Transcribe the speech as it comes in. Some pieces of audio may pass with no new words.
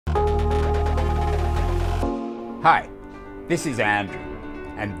Hi, this is Andrew,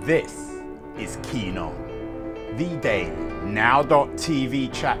 and this is Keen On, the daily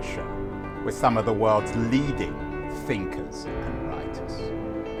Now.tv chat show with some of the world's leading thinkers and writers.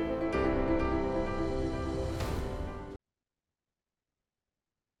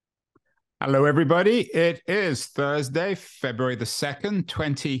 Hello, everybody. It is Thursday, February the 2nd,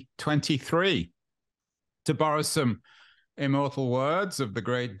 2023. To borrow some immortal words of the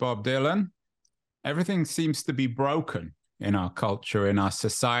great Bob Dylan, everything seems to be broken in our culture, in our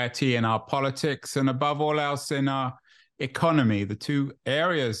society, in our politics, and above all else, in our economy. The two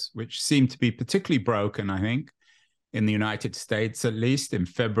areas which seem to be particularly broken, I think, in the United States, at least in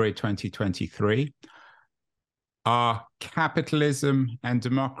February 2023, are capitalism and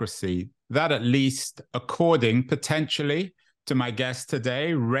democracy. That, at least, according potentially to my guest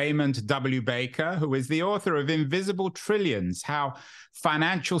today, Raymond W. Baker, who is the author of Invisible Trillions: How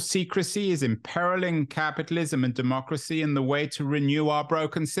Financial Secrecy is Imperiling Capitalism and Democracy and the Way to Renew Our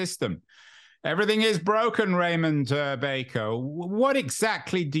Broken System. Everything is broken, Raymond Baker. What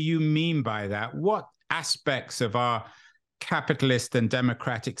exactly do you mean by that? What aspects of our capitalist and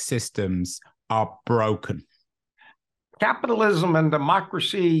democratic systems are broken? Capitalism and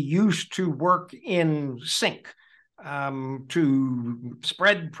democracy used to work in sync. To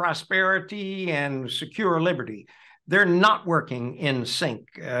spread prosperity and secure liberty. They're not working in sync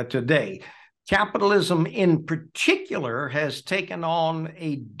today. Capitalism in particular has taken on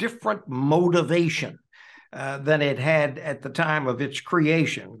a different motivation than it had at the time of its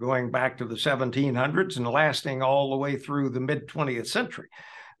creation, going back to the 1700s and lasting all the way through the mid-20th century.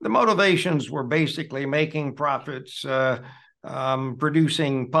 The motivations were basically making profits,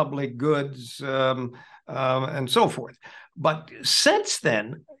 producing public goods, and so forth. But since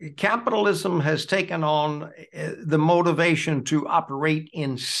then, capitalism has taken on the motivation to operate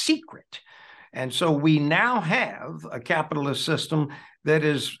in secret. And so we now have a capitalist system that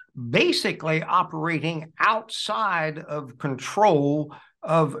is basically operating outside of control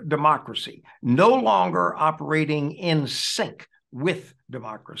of democracy, no longer operating in sync with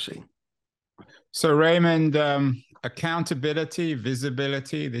democracy. So, Raymond, accountability,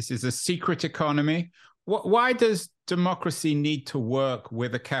 visibility, this is a secret economy. Why does democracy need to work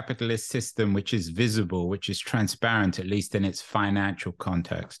with a capitalist system which is visible, which is transparent, at least in its financial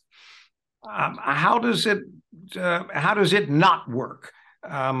context? How does it not work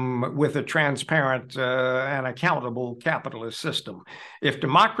with a transparent and accountable capitalist system? If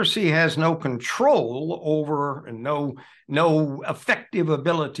democracy has no control over and no effective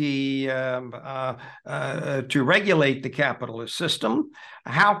ability to regulate the capitalist system,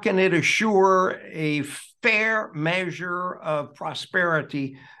 how can it assure a fair measure of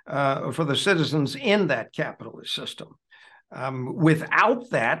prosperity for the citizens in that capitalist system? Without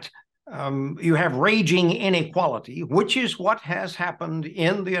that, you have raging inequality, which is what has happened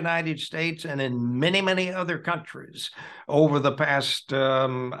in the United States and in many, many other countries over the past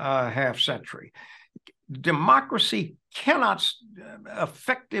half century. Democracy cannot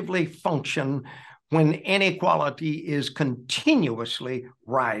effectively function when inequality is continuously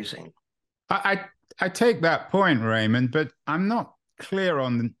rising. I take that point, Raymond, but I'm not clear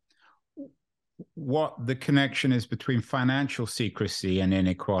on what the connection is between financial secrecy and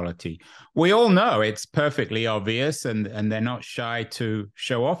inequality. We all know it's perfectly obvious, and they're not shy to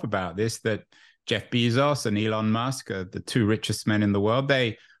show off about this, that Jeff Bezos and Elon Musk are the two richest men in the world.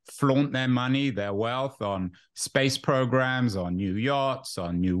 They flaunt their money, their wealth on space programs, on new yachts,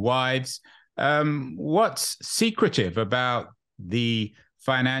 on new wives. What's secretive about the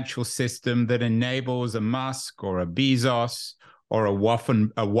financial system that enables a Musk or a Bezos or a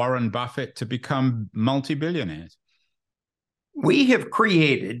Warren Buffett to become multi-billionaires? We have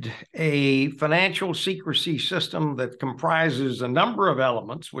created a financial secrecy system that comprises a number of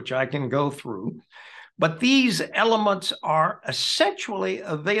elements, which I can go through, but these elements are essentially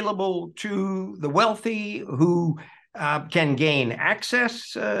available to the wealthy who can gain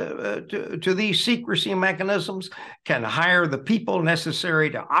access to these secrecy mechanisms, can hire the people necessary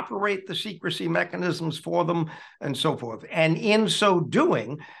to operate the secrecy mechanisms for them, and so forth. And in so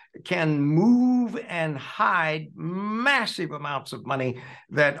doing, can move and hide massive amounts of money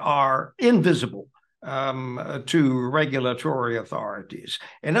that are invisible to regulatory authorities.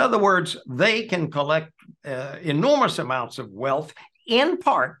 In other words, they can collect enormous amounts of wealth, in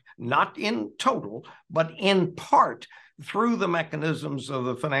part, not in total, but in part through the mechanisms of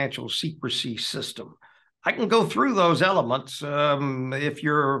the financial secrecy system. I can go through those elements if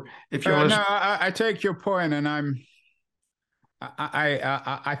you're No, I take your point, and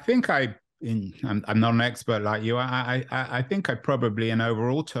I think I I'm not an expert like you. I think I probably, in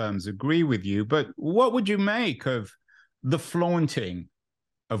overall terms, agree with you. But what would you make of the flaunting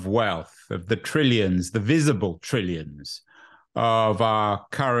of wealth, of the trillions, the visible trillions of our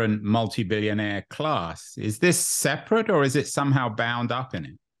current multi-billionaire class? Is this separate, or is it somehow bound up in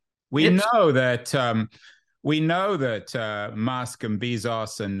it? We know that Musk and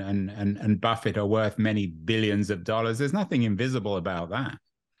Bezos and Buffett are worth many billions of dollars. There's nothing invisible about that.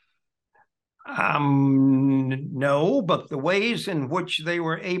 No, but the ways in which they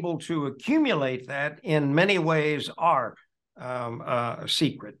were able to accumulate that in many ways are a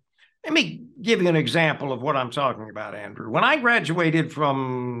secret. Let me give you an example of what I'm talking about, Andrew. When I graduated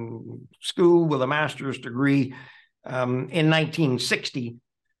from school with a master's degree in 1960,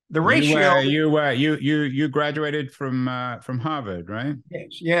 the ratio. You graduated from Harvard, right?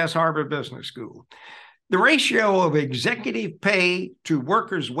 Yes, Harvard Business School. The ratio of executive pay to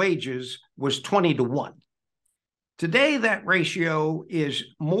workers' wages was 20-1. Today, that ratio is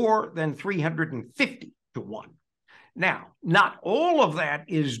more than 350-1. Now, not all of that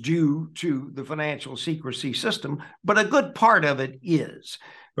is due to the financial secrecy system, but a good part of it is,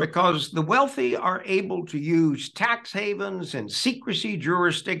 because the wealthy are able to use tax havens and secrecy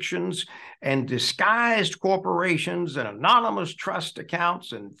jurisdictions and disguised corporations and anonymous trust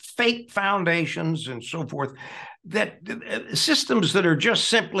accounts and fake foundations and so forth, that systems that are just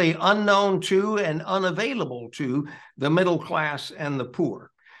simply unknown to and unavailable to the middle class and the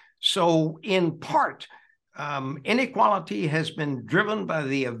poor. So in part, inequality has been driven by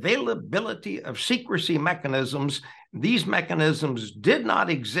the availability of secrecy mechanisms. These mechanisms did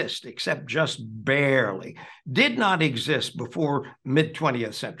not exist, except just barely, did not exist before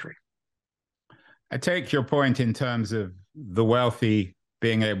mid-20th century. I take your point in terms of the wealthy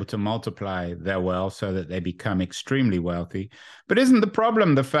being able to multiply their wealth so that they become extremely wealthy. But isn't the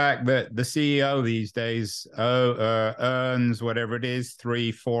problem the fact that the CEO these days earns whatever it is,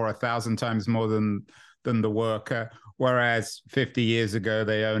 3, 4, 1,000 times more than the worker, whereas 50 years ago,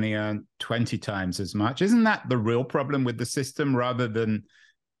 they only earned 20 times as much? Isn't that the real problem with the system rather than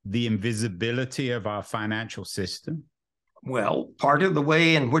the invisibility of our financial system? Well, part of the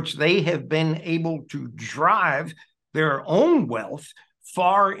way in which they have been able to drive their own wealth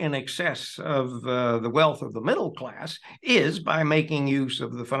far in excess of the wealth of the middle class is by making use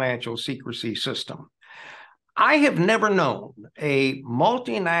of the financial secrecy system. I have never known a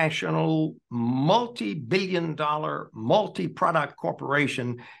multinational, multi-billion-dollar, multi-product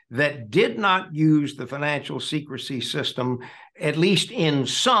corporation that did not use the financial secrecy system, at least in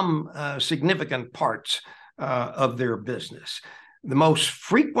some significant parts of their business. The most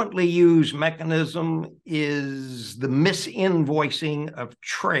frequently used mechanism is the misinvoicing of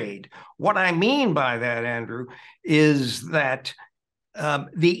trade. What I mean by that, Andrew, is that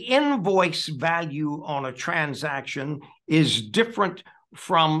the invoice value on a transaction is different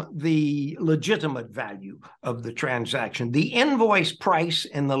from the legitimate value of the transaction. The invoice price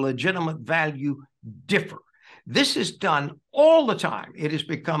and the legitimate value differ. This is done all the time. It has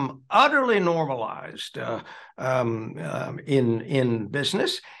become utterly normalized in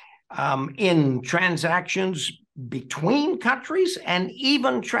business, in transactions between countries, and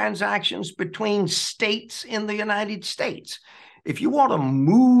even transactions between states in the United States. If you want to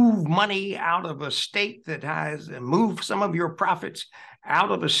move money out of a state that has, move some of your profits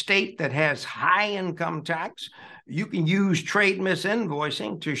out of a state that has high income tax, you can use trade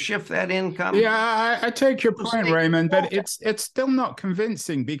misinvoicing to shift that income. Yeah, I take your point, Raymond, but it's still not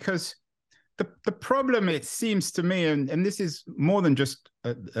convincing, because the problem, it seems to me, and this is more than just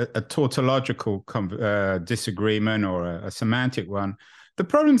a tautological disagreement or a semantic one, the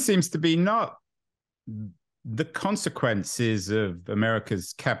problem seems to be not the consequences of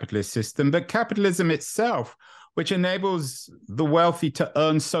America's capitalist system, but capitalism itself, which enables the wealthy to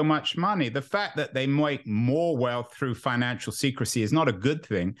earn so much money. The fact that they make more wealth through financial secrecy is not a good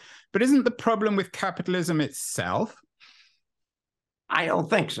thing, but isn't the problem with capitalism itself? I don't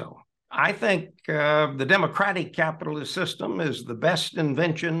think so. I think the democratic capitalist system is the best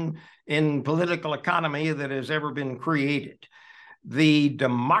invention in political economy that has ever been created. The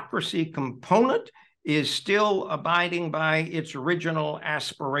democracy component is still abiding by its original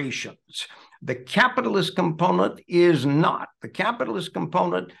aspirations. The capitalist component is not. The capitalist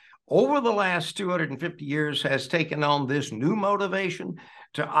component, over the last 250 years, has taken on this new motivation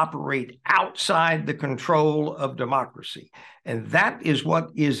to operate outside the control of democracy. And that is what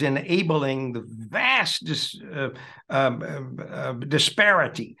is enabling the vast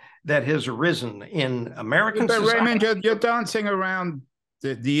disparity that has arisen in American society. Raymond, you're dancing around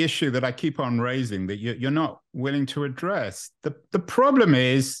the issue that I keep on raising, that you're not willing to address. The problem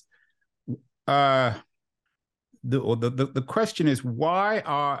is, the question is, why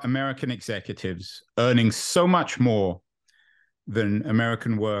are American executives earning so much more than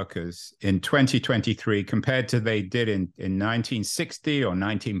American workers in 2023 compared to they did in 1960 or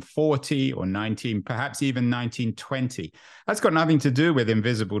 1940 or perhaps even 1920? That's got nothing to do with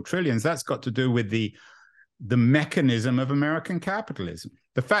invisible trillions. That's got to do with the mechanism of American capitalism.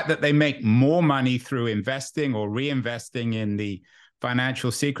 The fact that they make more money through investing or reinvesting in the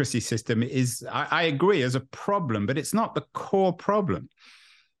financial secrecy system is, I agree, is a problem, but it's not the core problem.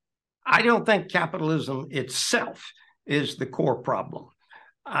 I don't think capitalism itself is the core problem.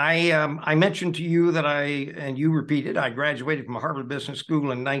 I mentioned to you that and you repeated, I graduated from Harvard Business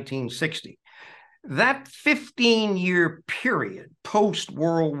School in 1960. That 15-year period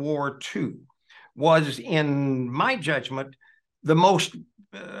post-World War II was, in my judgment, the most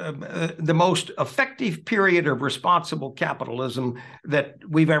effective period of responsible capitalism that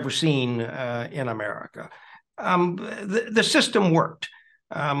we've ever seen in America. The system worked.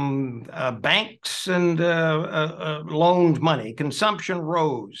 Banks and loaned money, consumption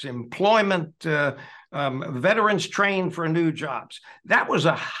rose, employment, veterans trained for new jobs. That was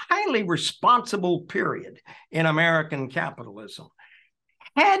a highly responsible period in American capitalism.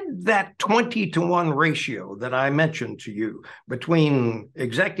 Had that 20-to-1 ratio that I mentioned to you between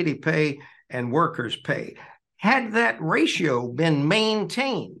executive pay and workers' pay, had that ratio been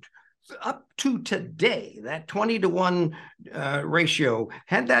maintained up to today, that 20-to-1 ratio,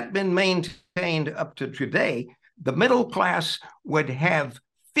 had that been maintained up to today, the middle class would have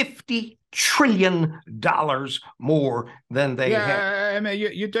 $50 trillion more than they have. I mean,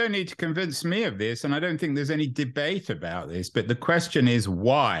 you don't need to convince me of this, and I don't think there's any debate about this, but the question is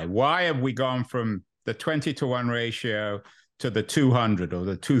why? Why have we gone from the 20-to-1 ratio to the 200 or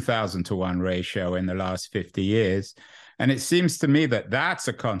the 2,000-to-1 ratio in the last 50 years? And it seems to me that that's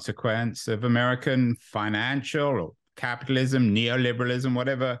a consequence of American financial or capitalism, neoliberalism,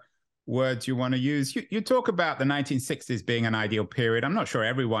 whatever words you want to use. You talk about the 1960s being an ideal period. I'm not sure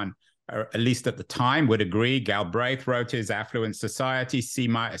everyone, or at least at the time, would agree. Galbraith wrote his Affluent Society. C.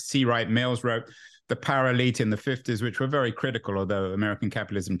 Wright Mills wrote The Paralelite in the 50s, which were very critical, although American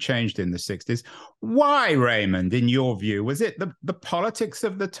capitalism changed in the 60s. Why, Raymond, in your view? Was it the politics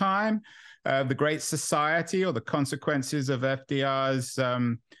of the time, the Great Society, or the consequences of FDR's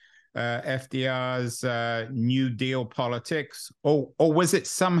New Deal politics? Or was it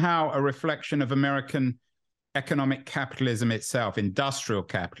somehow a reflection of American economic capitalism itself, industrial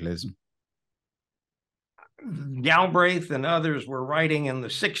capitalism? Galbraith and others were writing in the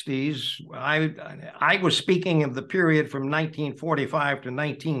 60s. I was speaking of the period from 1945 to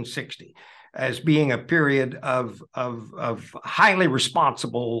 1960 as being a period of highly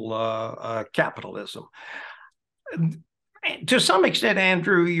responsible capitalism. To some extent,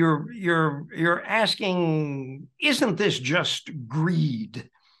 Andrew, you're asking, isn't this just greed?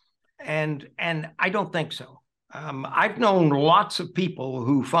 And I don't think so. I've known lots of people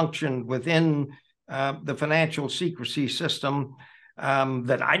who functioned within the financial secrecy system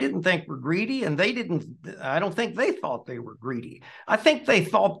that I didn't think were greedy, and I don't think they thought they were greedy. I think they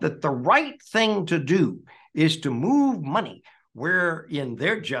thought that the right thing to do is to move money where, in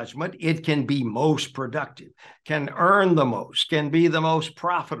their judgment, it can be most productive, can earn the most, can be the most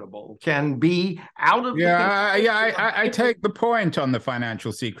profitable, can be out of I take the point on the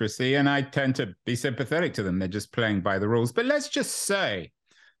financial secrecy, and I tend to be sympathetic to them. They're just playing by the rules. But let's just say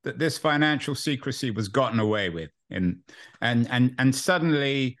that this financial secrecy was gotten away with, and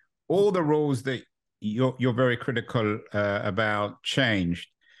suddenly all the rules that you're very critical about changed.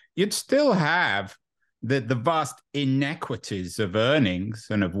 You'd still have the vast inequities of earnings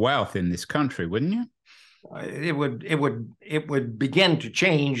and of wealth in this country, wouldn't you? It would begin to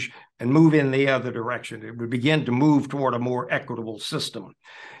change and move in the other direction. It would begin to move toward a more equitable system.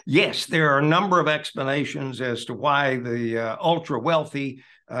 Yes, there are a number of explanations as to why the ultra wealthy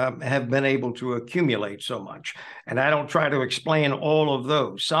have been able to accumulate so much, and I don't try to explain all of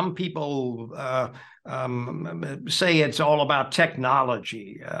those. Some people say it's all about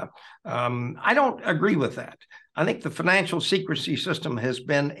technology. I don't agree with that. I think the financial secrecy system has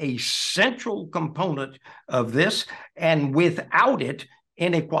been a central component of this, and without it,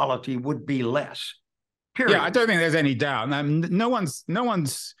 inequality would be less. Period. Yeah, I don't think there's any doubt. No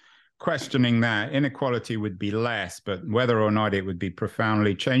one's questioning that. Inequality would be less, but whether or not it would be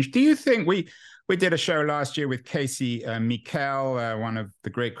profoundly changed. Do you think we did a show last year with Casey Mikkel, one of the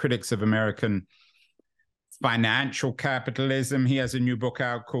great critics of American financial capitalism? He has a new book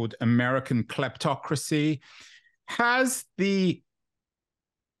out called American Kleptocracy. Has the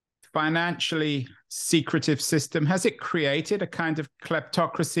financially secretive system, has it created a kind of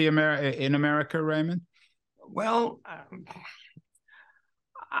kleptocracy in America, Raymond? Well,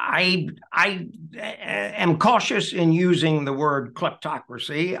 I am cautious in using the word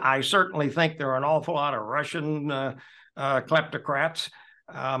kleptocracy. I certainly think there are an awful lot of Russian kleptocrats.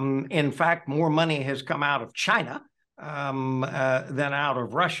 In fact, more money has come out of China than out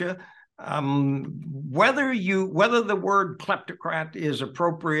of Russia. Whether the word kleptocrat is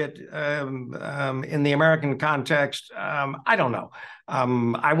appropriate in the American context, I don't know.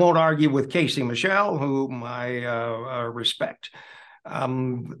 I won't argue with Casey Michel, whom I respect.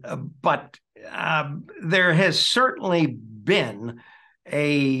 But there has certainly been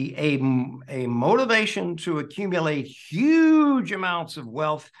a motivation to accumulate huge amounts of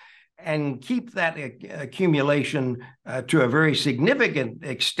wealth and keep that accumulation to a very significant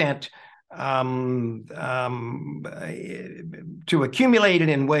extent, to accumulate it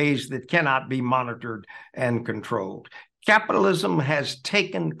in ways that cannot be monitored and controlled. Capitalism has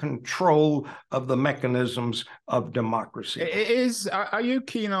taken control of the mechanisms of democracy. Are you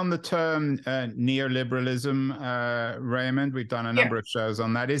keen on the term neoliberalism, Raymond? We've done a number of shows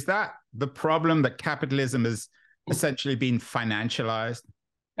on that. Is that the problem, that capitalism has essentially been financialized?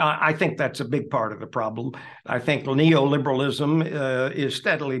 I think that's a big part of the problem. I think neoliberalism is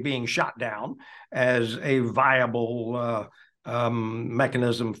steadily being shot down as a viable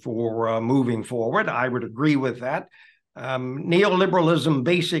mechanism for moving forward. I would agree with that. Neoliberalism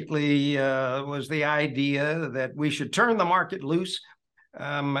basically was the idea that we should turn the market loose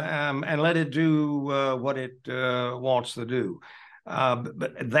and let it do what it wants to do.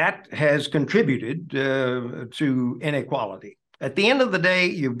 But that has contributed to inequality. At the end of the day,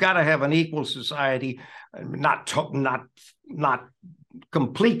 you've got to have an equal society, not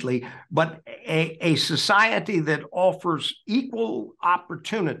completely, but a society that offers equal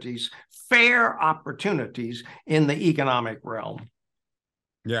opportunities, fair opportunities in the economic realm.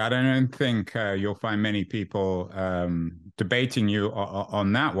 Yeah, I don't think you'll find many people debating you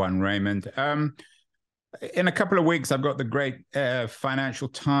on that one, Raymond. In a couple of weeks, I've got the great Financial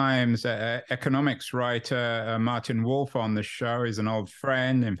Times economics writer Martin Wolf on the show. He's an old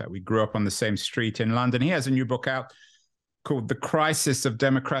friend. In fact, we grew up on the same street in London. He has a new book out called The Crisis of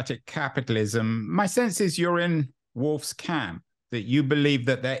Democratic Capitalism. My sense is you're in Wolf's camp, that you believe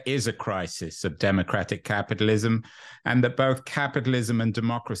that there is a crisis of democratic capitalism and that both capitalism and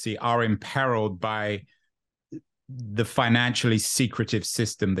democracy are imperiled by the financially secretive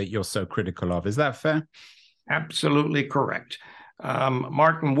system that you're so critical of. Is that fair? Absolutely correct.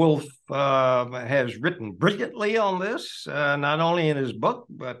 Martin Wolf has written brilliantly on this, not only in his book,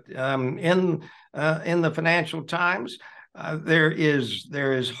 but in the Financial Times. There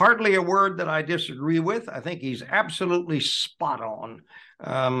is hardly a word that I disagree with. I think he's absolutely spot on.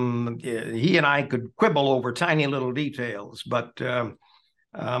 He and I could quibble over tiny little details, but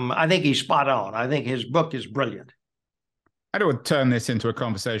I think he's spot on. I think his book is brilliant. I don't want to turn this into a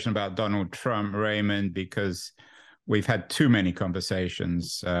conversation about Donald Trump, Raymond, because we've had too many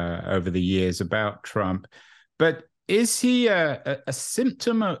conversations over the years about Trump. But is he a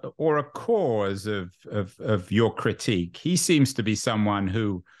symptom or a cause of your critique? He seems to be someone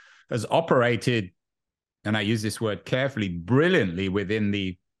who has operated, and I use this word carefully, brilliantly within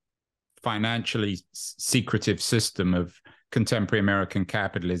the financially secretive system of contemporary American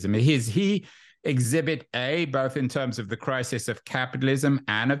capitalism. Is he exhibit A, both in terms of the crisis of capitalism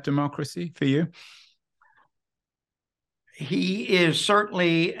and of democracy for you? He is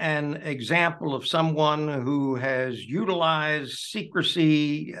certainly an example of someone who has utilized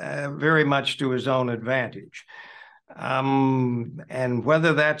secrecy very much to his own advantage. And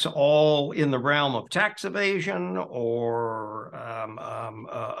whether that's all in the realm of tax evasion or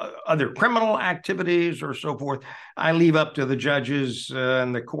other criminal activities or so forth, I leave up to the judges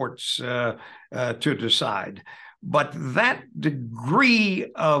and the courts to decide. But that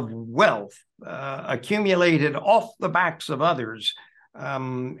degree of wealth accumulated off the backs of others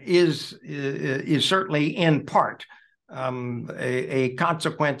is certainly in part a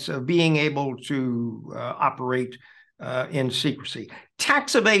consequence of being able to operate in secrecy.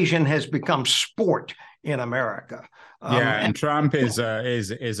 Tax evasion has become sport in America. And Trump is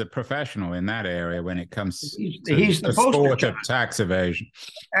a professional in that area when it comes to he's the sport of tax evasion.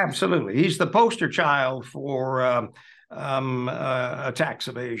 Absolutely, he's the poster child for tax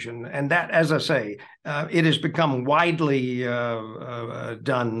evasion, and that, as I say, it has become widely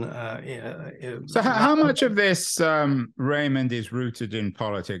done. So how much of this, Raymond, is rooted in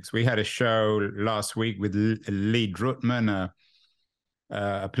politics? We had a show last week with Lee Drutman,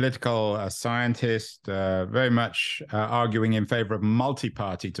 a political scientist, very much arguing in favor of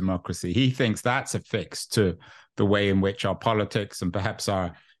multi-party democracy. He thinks that's a fix to the way in which our politics and perhaps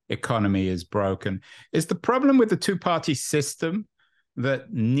our economy is broken. Is the problem with the two-party system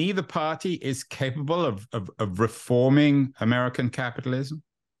that neither party is capable of reforming American capitalism?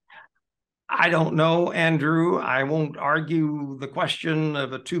 I don't know, Andrew. I won't argue the question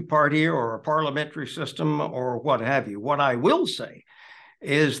of a two-party or a parliamentary system or what have you. What I will say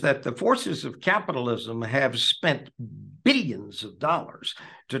is that the forces of capitalism have spent billions of dollars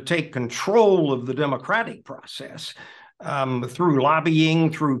to take control of the democratic process through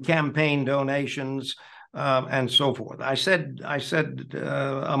lobbying, through campaign donations, and so forth. I said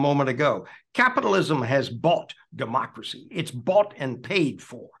a moment ago, capitalism has bought democracy. It's bought and paid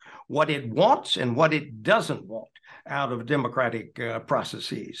for what it wants and what it doesn't want out of democratic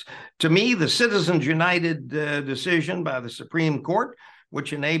processes. To me, the Citizens United decision by the Supreme Court,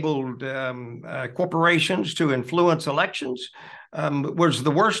 which enabled corporations to influence elections, was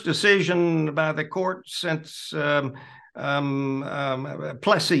the worst decision by the court since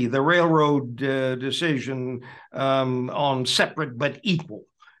Plessy, the railroad decision on separate but equal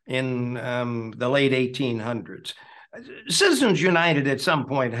in the late 1800s. Citizens United at some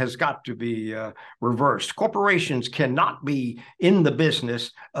point has got to be reversed. Corporations cannot be in the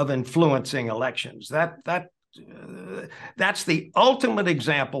business of influencing elections. That's the ultimate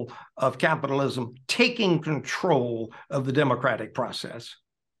example of capitalism taking control of the democratic process.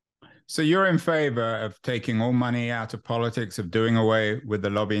 So you're in favor of taking all money out of politics, of doing away with the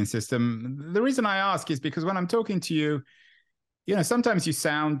lobbying system. The reason I ask is because when I'm talking to you, sometimes you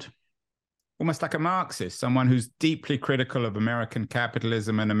sound almost like a Marxist, someone who's deeply critical of American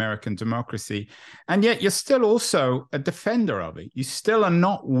capitalism and American democracy. And yet you're still also a defender of it. You still are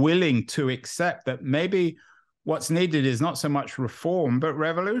not willing to accept that maybe what's needed is not so much reform, but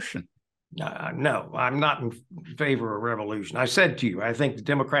revolution. No, I'm not in favor of revolution. I said to you, I think the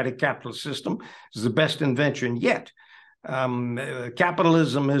democratic capitalist system is the best invention yet.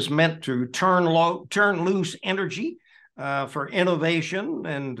 Capitalism is meant to turn loose energy for innovation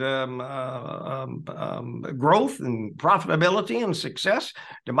and growth and profitability and success.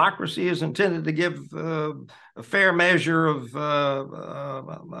 Democracy is intended to give a fair measure of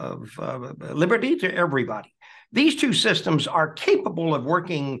liberty to everybody. These two systems are capable of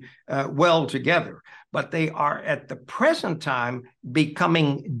working well together, but they are at the present time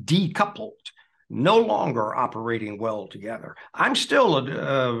becoming decoupled, no longer operating well together. I'm still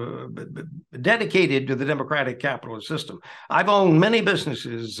dedicated to the democratic capitalist system. I've owned many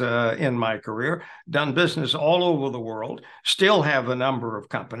businesses in my career, done business all over the world, still have a number of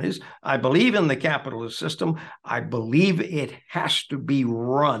companies. I believe in the capitalist system. I believe it has to be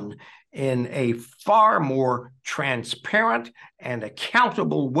run in a far more transparent and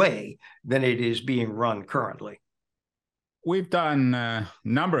accountable way than it is being run currently. We've done a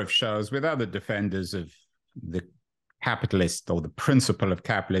number of shows with other defenders of the capitalist or the principle of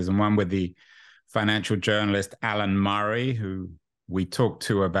capitalism, one with the financial journalist Alan Murray, who we talked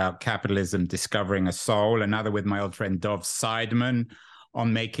to about capitalism discovering a soul, another with my old friend Dov Seidman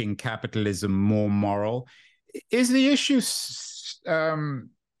on making capitalism more moral. Is the issue,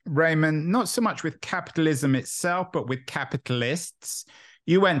 Raymond, not so much with capitalism itself, but with capitalists?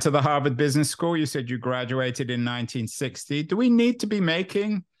 You went to the Harvard Business School. You said you graduated in 1960. Do we need to be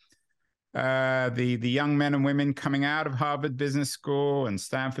making the young men and women coming out of Harvard Business School and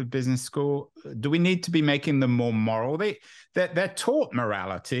Stanford Business School, do we need to be making them more moral? They're taught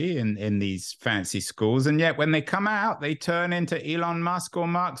morality in these fancy schools, and yet when they come out, they turn into Elon Musk or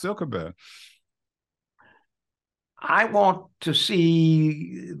Mark Zuckerberg. I want to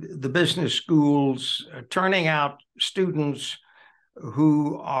see the business schools turning out students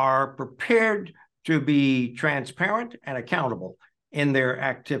who are prepared to be transparent and accountable in their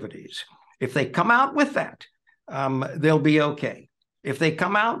activities. If they come out with that, they'll be okay. If they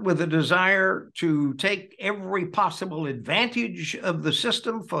come out with a desire to take every possible advantage of the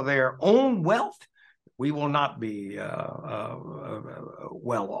system for their own wealth, we will not be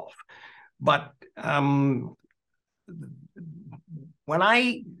well off. But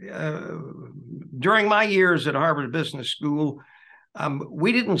when during my years at Harvard Business School,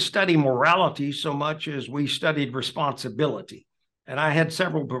 we didn't study morality so much as we studied responsibility. And I had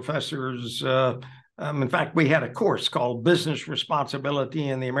several professors. In fact, we had a course called Business Responsibility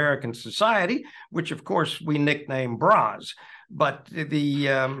in the American Society, which, of course, we nicknamed BRAS. But that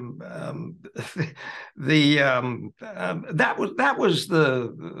was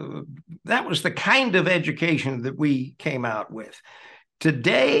the kind of education that we came out with.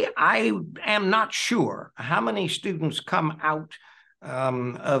 Today, I am not sure how many students come out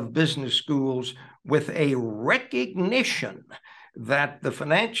of business schools with a recognition that the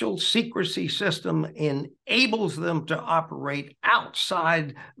financial secrecy system enables them to operate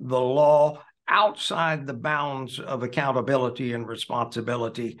outside the law, outside the bounds of accountability and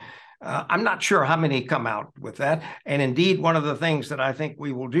responsibility. I'm not sure how many come out with that. And indeed, one of the things that I think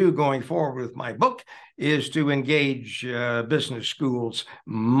we will do going forward with my book is to engage business schools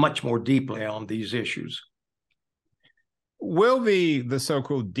much more deeply on these issues. Will the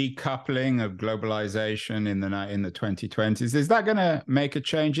so-called decoupling of globalization in the 2020s, is that going to make a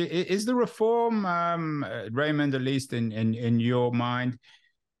change? Is the reform, Raymond, at least in your mind,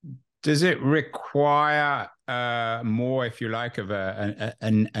 does it require more, if you like, of a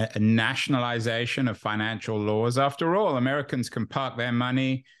nationalization of financial laws? After all, Americans can park their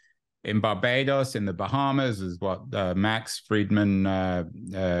money in Barbados, in the Bahamas, is what Max Friedman,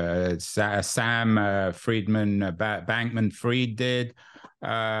 Sam Friedman, Bankman-Fried did.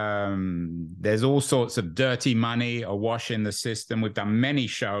 There's all sorts of dirty money awash in the system. We've done many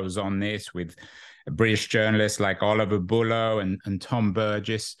shows on this with British journalists like Oliver Bullough and Tom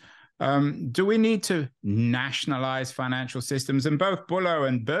Burgess. Do we need to nationalize financial systems? And both Bullough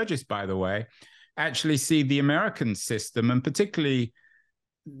and Burgess, by the way, actually see the American system, and particularly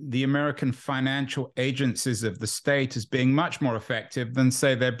the American financial agencies of the state, as being much more effective than,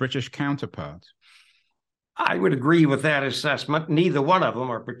 say, their British counterparts. I would agree with that assessment. Neither one of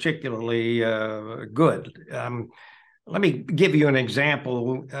them are particularly good. Let me give you an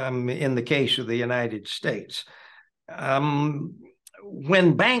example in the case of the United States.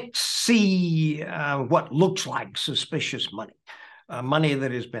 When banks see what looks like suspicious money, money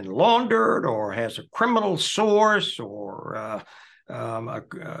that has been laundered or has a criminal source or from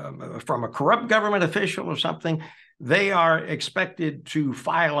a corrupt government official or something, they are expected to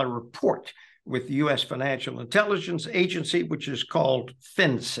file a report with the U.S. Financial Intelligence Agency, which is called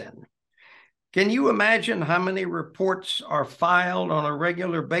FinCEN. Can you imagine how many reports are filed on a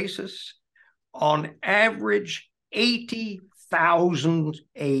regular basis? On average, 80,000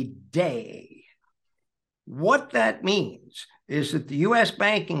 a day. What that means is that the U.S.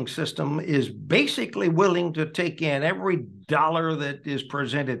 banking system is basically willing to take in every dollar that is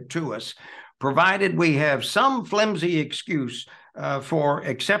presented to us, provided we have some flimsy excuse for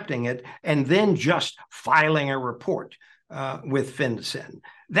accepting it and then just filing a report with FinCEN.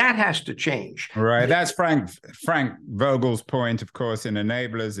 That has to change. Right. That's Frank Vogel's point, of course, in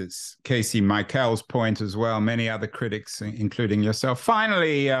Enablers. It's Casey Michael's point as well, many other critics, including yourself.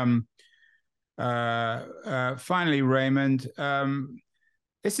 Finally, Raymond,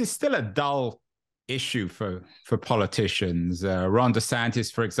 this is still a dull issue for politicians. Ron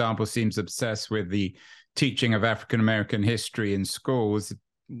DeSantis, for example, seems obsessed with the teaching of African-American history in schools,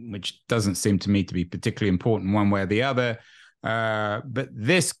 which doesn't seem to me to be particularly important one way or the other. But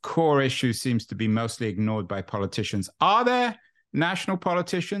this core issue seems to be mostly ignored by politicians. Are there national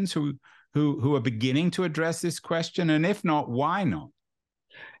politicians who are beginning to address this question? And if not, why not?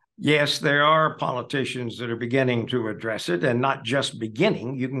 Yes, there are politicians that are beginning to address it, and not just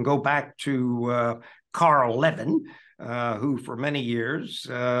beginning. You can go back to Carl Levin, who for many years,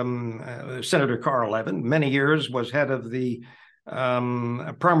 Senator Carl Levin, many years was head of the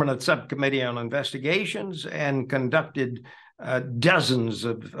Permanent Subcommittee on Investigations and conducted dozens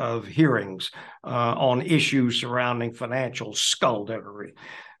of hearings on issues surrounding financial skullduggery.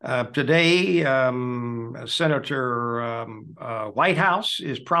 Today, Senator Whitehouse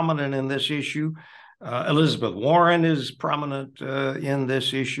is prominent in this issue. Elizabeth Warren is prominent in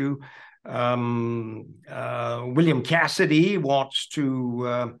this issue. William Cassidy wants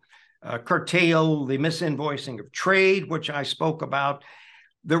to curtail the misinvoicing of trade, which I spoke about.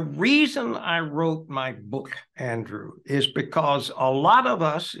 The reason I wrote my book, Andrew, is because a lot of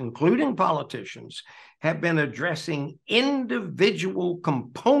us, including politicians, have been addressing individual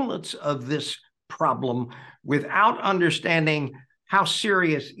components of this problem without understanding how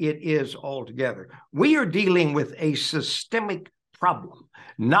serious it is altogether. We are dealing with a systemic problem,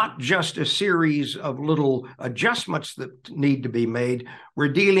 not just a series of little adjustments that need to be made. We're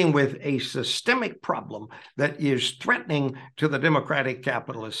dealing with a systemic problem that is threatening to the democratic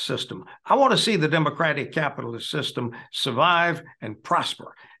capitalist system. I want to see the democratic capitalist system survive and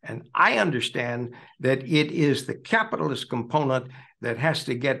prosper. And I understand that it is the capitalist component that has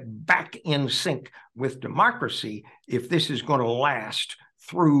to get back in sync with democracy if this is going to last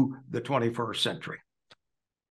through the 21st century.